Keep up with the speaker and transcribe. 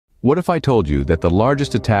What if I told you that the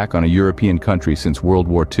largest attack on a European country since World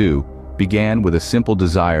War II began with a simple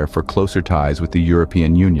desire for closer ties with the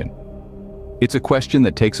European Union? It's a question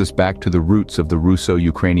that takes us back to the roots of the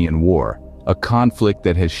Russo-Ukrainian War, a conflict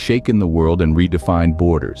that has shaken the world and redefined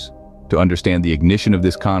borders. To understand the ignition of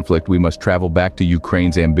this conflict, we must travel back to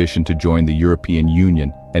Ukraine's ambition to join the European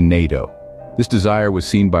Union and NATO. This desire was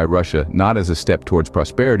seen by Russia not as a step towards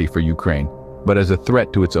prosperity for Ukraine, but as a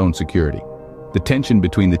threat to its own security. The tension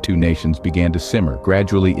between the two nations began to simmer,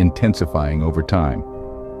 gradually intensifying over time.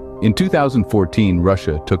 In 2014,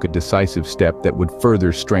 Russia took a decisive step that would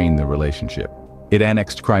further strain the relationship. It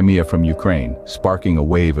annexed Crimea from Ukraine, sparking a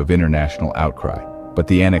wave of international outcry. But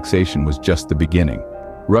the annexation was just the beginning.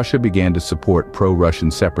 Russia began to support pro-Russian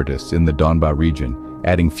separatists in the Donbas region,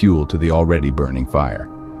 adding fuel to the already burning fire.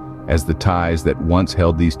 As the ties that once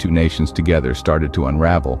held these two nations together started to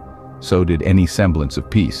unravel, so did any semblance of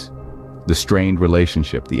peace. The strained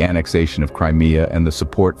relationship, the annexation of Crimea, and the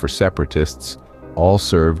support for separatists all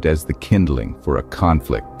served as the kindling for a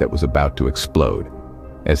conflict that was about to explode.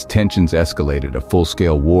 As tensions escalated, a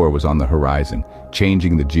full-scale war was on the horizon,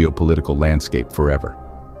 changing the geopolitical landscape forever.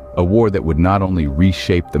 A war that would not only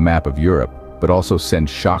reshape the map of Europe, but also send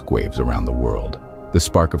shockwaves around the world. The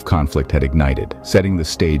spark of conflict had ignited, setting the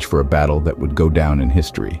stage for a battle that would go down in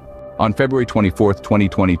history. On February 24,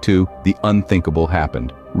 2022, the unthinkable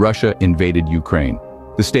happened. Russia invaded Ukraine.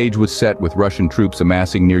 The stage was set with Russian troops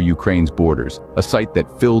amassing near Ukraine's borders, a sight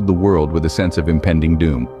that filled the world with a sense of impending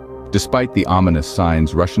doom. Despite the ominous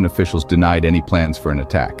signs, Russian officials denied any plans for an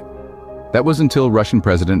attack. That was until Russian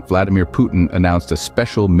President Vladimir Putin announced a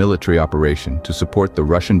special military operation to support the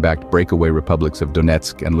Russian-backed breakaway republics of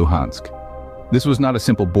Donetsk and Luhansk. This was not a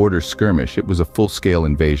simple border skirmish, it was a full-scale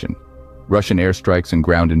invasion. Russian airstrikes and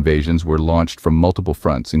ground invasions were launched from multiple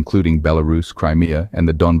fronts, including Belarus, Crimea, and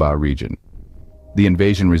the Donbas region. The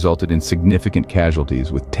invasion resulted in significant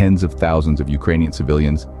casualties, with tens of thousands of Ukrainian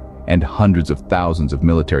civilians and hundreds of thousands of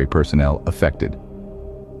military personnel affected.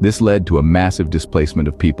 This led to a massive displacement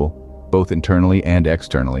of people, both internally and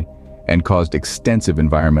externally, and caused extensive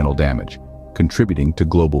environmental damage, contributing to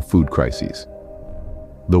global food crises.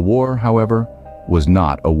 The war, however, was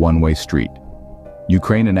not a one-way street.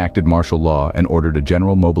 Ukraine enacted martial law and ordered a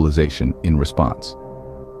general mobilization in response.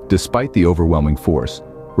 Despite the overwhelming force,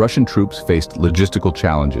 Russian troops faced logistical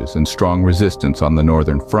challenges and strong resistance on the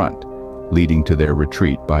northern front, leading to their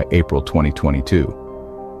retreat by April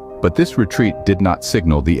 2022. But this retreat did not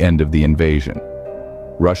signal the end of the invasion.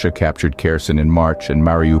 Russia captured Kherson in March and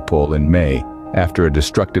Mariupol in May, after a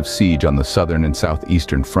destructive siege on the southern and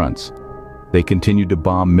southeastern fronts. They continued to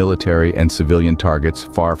bomb military and civilian targets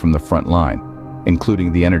far from the front line,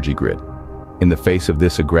 including the energy grid. In the face of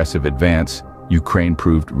this aggressive advance, Ukraine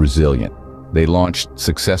proved resilient. They launched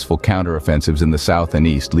successful counteroffensives in the south and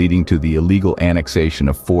east, leading to the illegal annexation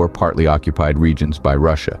of 4 partly occupied regions by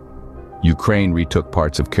Russia. Ukraine retook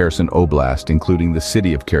parts of Kherson Oblast, including the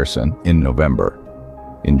city of Kherson, in November.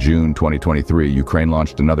 In June 2023, Ukraine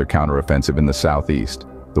launched another counteroffensive in the southeast.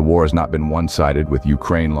 The war has not been one-sided, with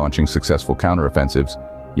Ukraine launching successful counteroffensives,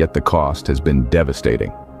 yet the cost has been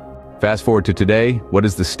devastating. Fast forward to today, what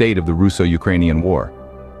is the state of the Russo-Ukrainian War?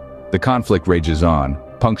 The conflict rages on,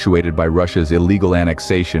 punctuated by Russia's illegal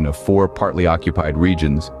annexation of 4 partly occupied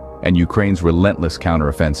regions and Ukraine's relentless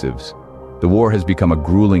counteroffensives. The war has become a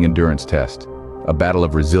grueling endurance test, a battle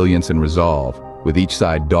of resilience and resolve, with each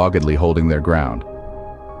side doggedly holding their ground.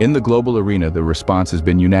 In the global arena, the response has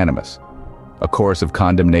been unanimous, a chorus of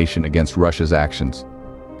condemnation against Russia's actions.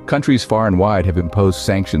 Countries far and wide have imposed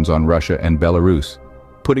sanctions on Russia and Belarus,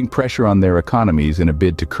 putting pressure on their economies in a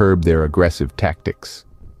bid to curb their aggressive tactics.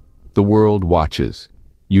 The world watches,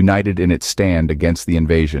 united in its stand against the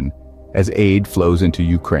invasion, as aid flows into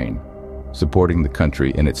Ukraine, supporting the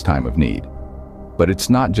country in its time of need. But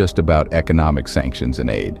it's not just about economic sanctions and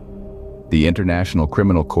aid. The International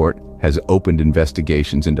Criminal Court has opened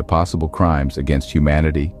investigations into possible crimes against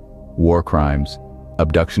humanity, war crimes,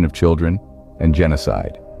 abduction of children, and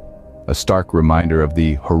genocide. A stark reminder of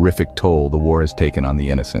the horrific toll the war has taken on the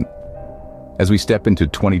innocent. As we step into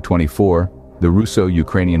 2024, the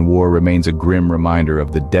Russo-Ukrainian War remains a grim reminder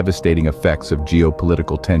of the devastating effects of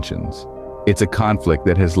geopolitical tensions. It's a conflict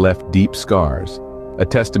that has left deep scars, a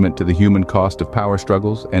testament to the human cost of power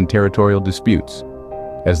struggles and territorial disputes.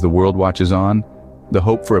 As the world watches on, the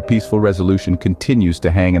hope for a peaceful resolution continues to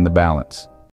hang in the balance.